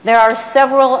There are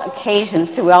several occasions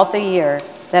throughout the year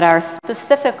that are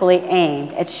specifically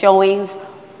aimed at showing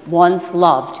one's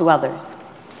love to others.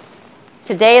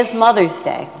 Today is Mother's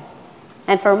Day,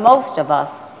 and for most of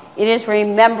us, it is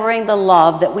remembering the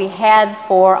love that we had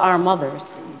for our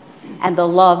mothers and the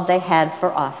love they had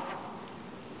for us.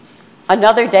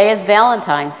 Another day is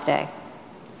Valentine's Day.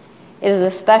 It is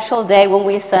a special day when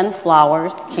we send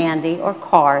flowers, candy, or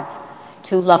cards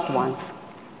to loved ones.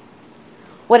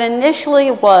 What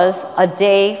initially was a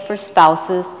day for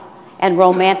spouses and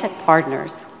romantic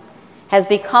partners has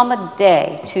become a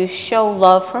day to show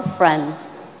love for friends,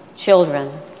 children,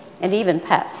 and even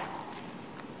pets.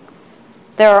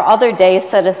 There are other days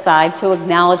set aside to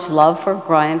acknowledge love for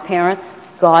grandparents,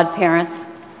 godparents,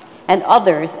 and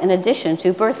others in addition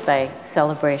to birthday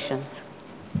celebrations.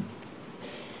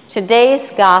 Today's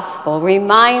gospel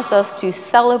reminds us to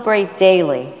celebrate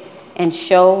daily and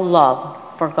show love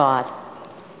for God.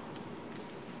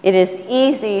 It is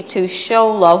easy to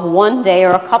show love one day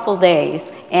or a couple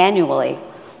days annually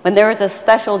when there is a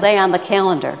special day on the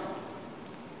calendar.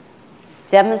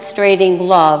 Demonstrating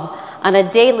love on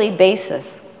a daily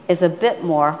basis is a bit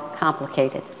more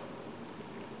complicated.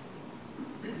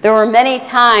 There were many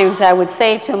times I would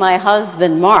say to my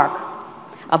husband, Mark,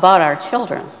 about our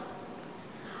children,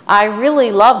 I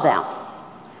really love them,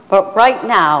 but right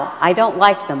now I don't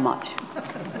like them much.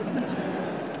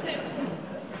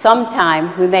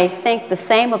 Sometimes we may think the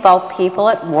same about people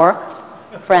at work,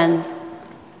 friends,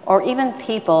 or even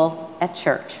people at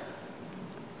church.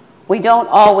 We don't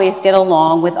always get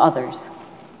along with others.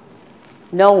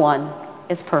 No one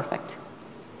is perfect.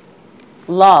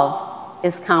 Love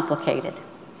is complicated.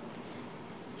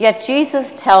 Yet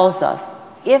Jesus tells us,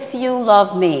 if you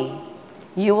love me,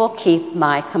 you will keep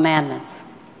my commandments.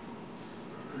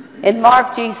 In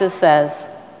Mark, Jesus says,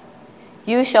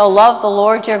 you shall love the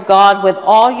Lord your God with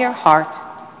all your heart,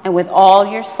 and with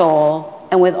all your soul,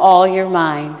 and with all your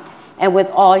mind, and with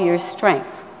all your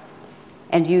strength.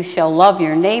 And you shall love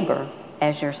your neighbor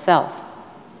as yourself.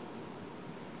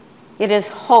 It is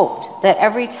hoped that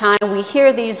every time we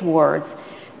hear these words,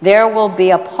 there will be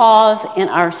a pause in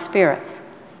our spirits,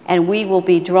 and we will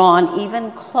be drawn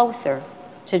even closer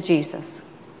to Jesus.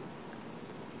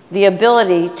 The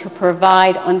ability to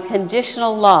provide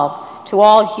unconditional love to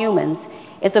all humans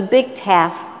is a big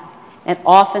task and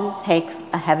often takes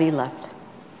a heavy lift.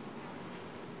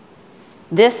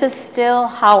 This is still,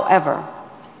 however,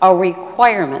 a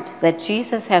requirement that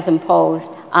Jesus has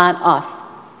imposed on us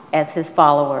as his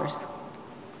followers.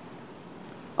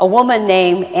 A woman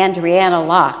named Adriana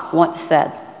Locke once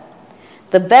said,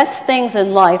 the best things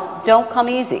in life don't come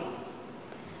easy,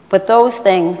 but those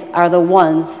things are the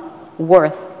ones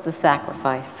worth the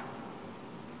sacrifice.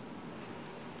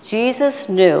 Jesus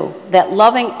knew that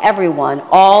loving everyone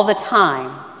all the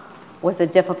time was a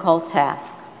difficult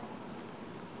task.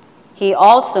 He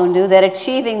also knew that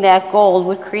achieving that goal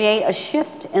would create a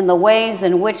shift in the ways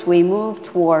in which we move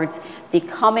towards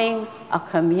becoming a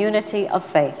community of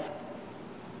faith.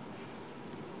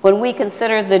 When we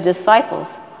consider the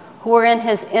disciples who were in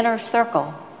his inner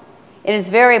circle, it is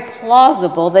very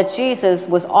plausible that Jesus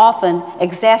was often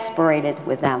exasperated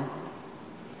with them.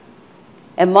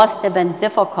 It must have been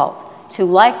difficult to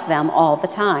like them all the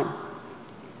time,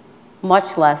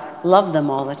 much less love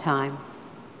them all the time.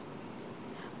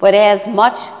 But as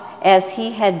much as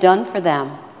he had done for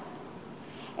them,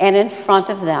 and in front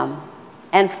of them,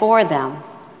 and for them,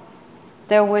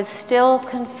 there was still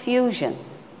confusion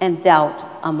and doubt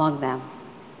among them.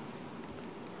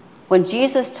 When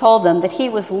Jesus told them that he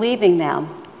was leaving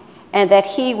them and that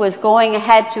he was going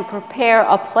ahead to prepare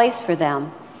a place for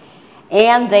them,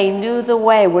 and they knew the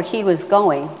way where he was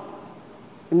going,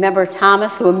 remember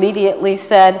Thomas, who immediately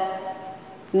said,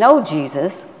 no,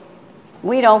 Jesus,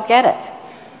 we don't get it.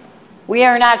 We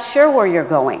are not sure where you're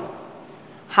going.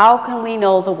 How can we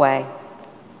know the way?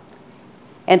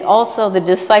 And also the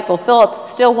disciple Philip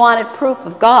still wanted proof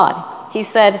of God. He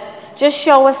said, just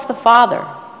show us the Father,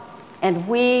 and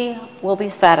we will be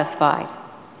satisfied.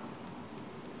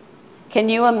 Can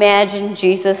you imagine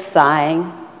Jesus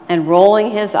sighing and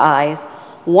rolling his eyes,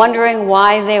 wondering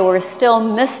why they were still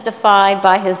mystified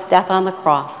by his death on the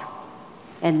cross,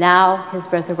 and now his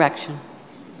resurrection?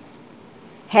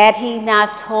 Had he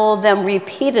not told them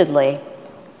repeatedly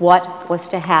what was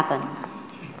to happen?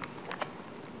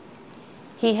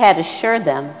 He had assured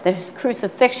them that his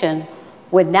crucifixion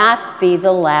would not be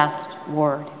the last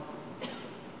word.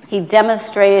 He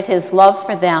demonstrated his love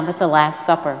for them at the Last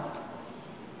Supper.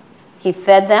 He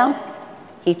fed them,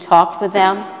 he talked with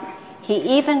them,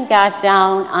 he even got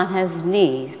down on his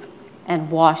knees and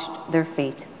washed their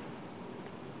feet.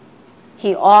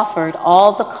 He offered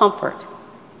all the comfort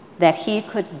that he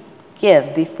could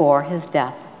give before his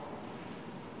death.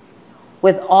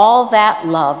 With all that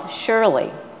love,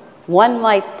 surely one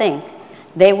might think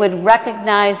they would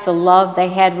recognize the love they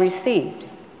had received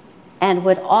and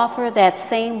would offer that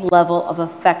same level of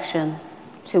affection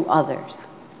to others.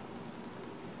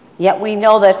 Yet we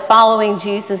know that following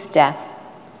Jesus' death,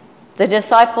 the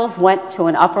disciples went to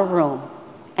an upper room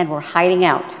and were hiding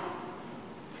out,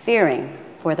 fearing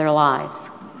for their lives.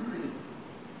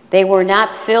 They were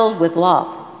not filled with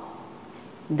love.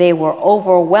 They were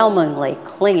overwhelmingly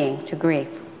clinging to grief.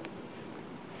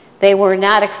 They were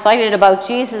not excited about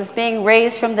Jesus being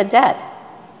raised from the dead.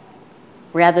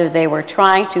 Rather, they were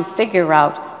trying to figure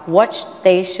out what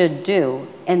they should do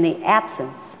in the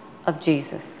absence of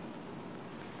Jesus.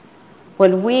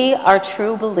 When we are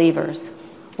true believers,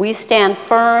 we stand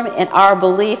firm in our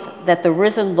belief that the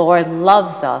risen Lord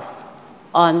loves us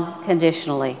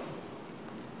unconditionally.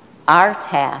 Our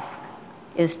task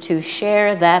is to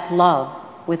share that love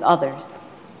with others.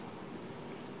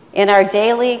 In our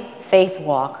daily faith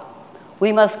walk,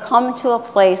 we must come to a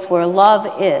place where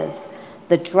love is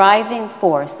the driving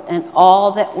force in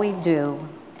all that we do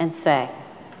and say.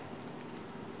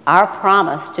 Our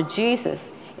promise to Jesus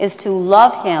is to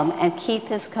love him and keep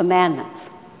his commandments,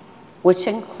 which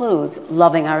includes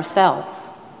loving ourselves.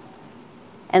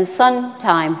 And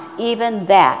sometimes even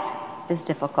that is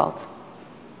difficult.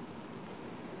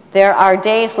 There are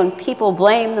days when people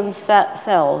blame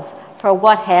themselves for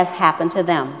what has happened to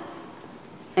them,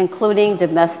 including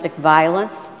domestic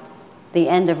violence, the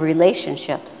end of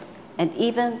relationships, and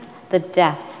even the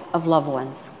deaths of loved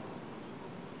ones.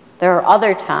 There are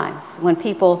other times when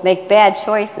people make bad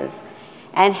choices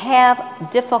and have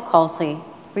difficulty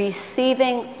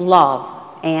receiving love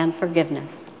and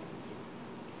forgiveness.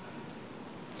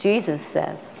 Jesus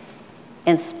says,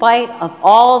 in spite of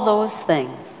all those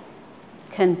things,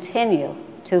 continue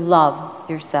to love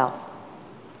yourself.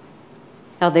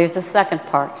 Now there's a second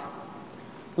part.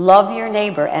 Love your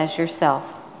neighbor as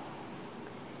yourself.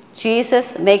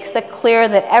 Jesus makes it clear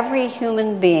that every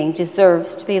human being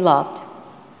deserves to be loved.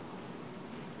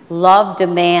 Love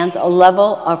demands a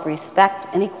level of respect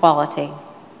and equality.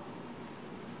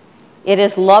 It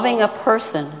is loving a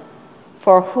person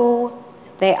for who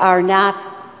they are and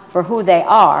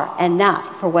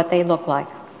not for what they look like.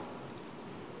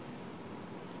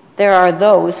 There are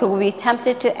those who will be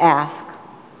tempted to ask,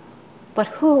 but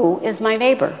who is my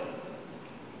neighbor?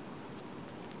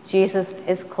 Jesus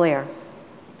is clear.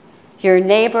 Your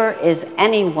neighbor is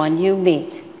anyone you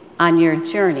meet on your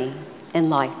journey in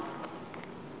life.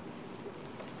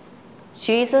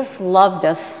 Jesus loved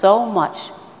us so much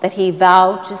that he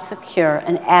vowed to secure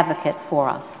an advocate for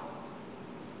us.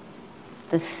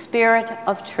 The Spirit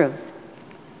of truth,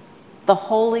 the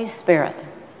Holy Spirit,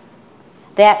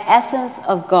 that essence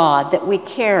of God that we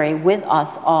carry with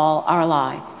us all our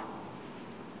lives.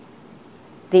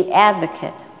 The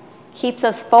advocate keeps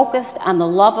us focused on the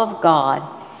love of God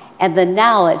and the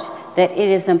knowledge that it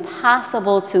is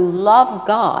impossible to love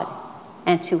God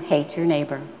and to hate your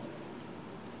neighbor.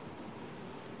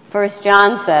 1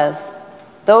 John says,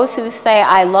 those who say,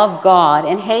 I love God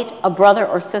and hate a brother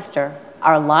or sister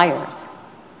are liars.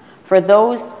 For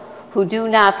those who do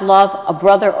not love a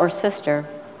brother or sister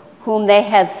whom they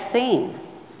have seen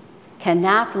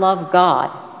cannot love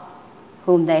God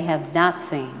whom they have not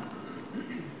seen.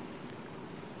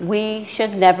 We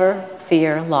should never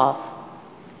fear love.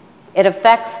 It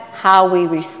affects how we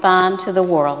respond to the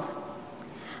world,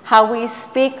 how we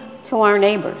speak to our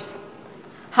neighbors,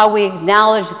 how we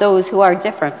acknowledge those who are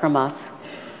different from us.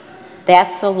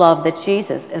 That's the love that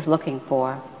Jesus is looking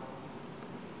for.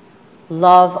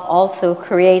 Love also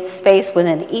creates space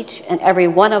within each and every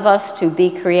one of us to be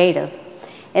creative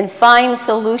and find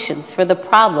solutions for the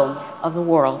problems of the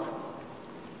world.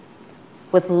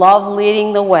 With love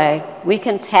leading the way, we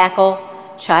can tackle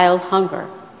child hunger,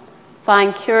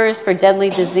 find cures for deadly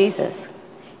diseases,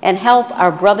 and help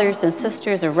our brothers and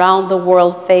sisters around the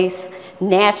world face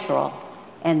natural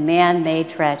and man-made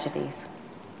tragedies.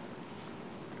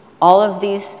 All of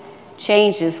these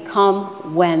changes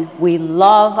come when we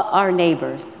love our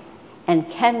neighbors and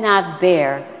cannot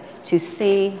bear to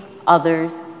see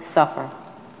others suffer.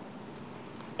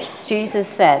 Jesus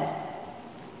said,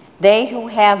 they who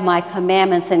have my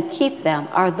commandments and keep them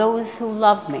are those who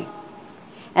love me.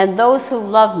 And those who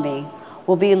love me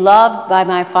will be loved by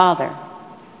my Father,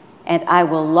 and I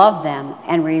will love them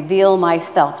and reveal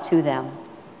myself to them.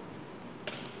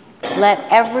 Let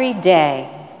every day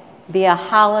be a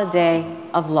holiday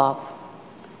of love.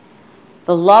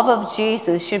 The love of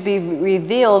Jesus should be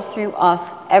revealed through us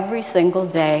every single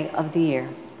day of the year.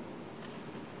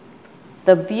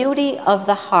 The beauty of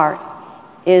the heart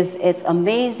is its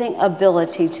amazing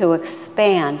ability to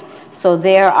expand so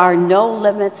there are no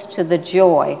limits to the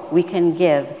joy we can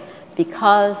give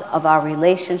because of our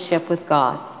relationship with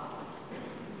God.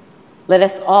 Let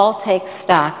us all take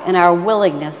stock in our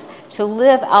willingness to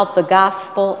live out the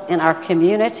gospel in our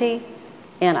community,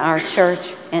 in our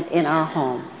church, and in our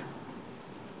homes.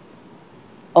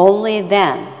 Only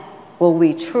then will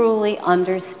we truly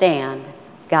understand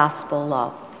gospel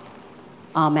love.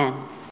 Amen.